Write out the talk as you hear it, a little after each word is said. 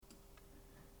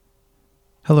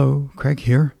Hello, Craig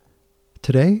here.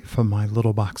 Today, from my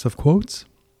little box of quotes,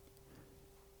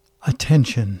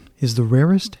 attention is the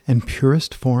rarest and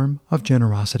purest form of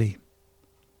generosity.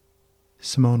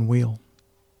 Simone Weil.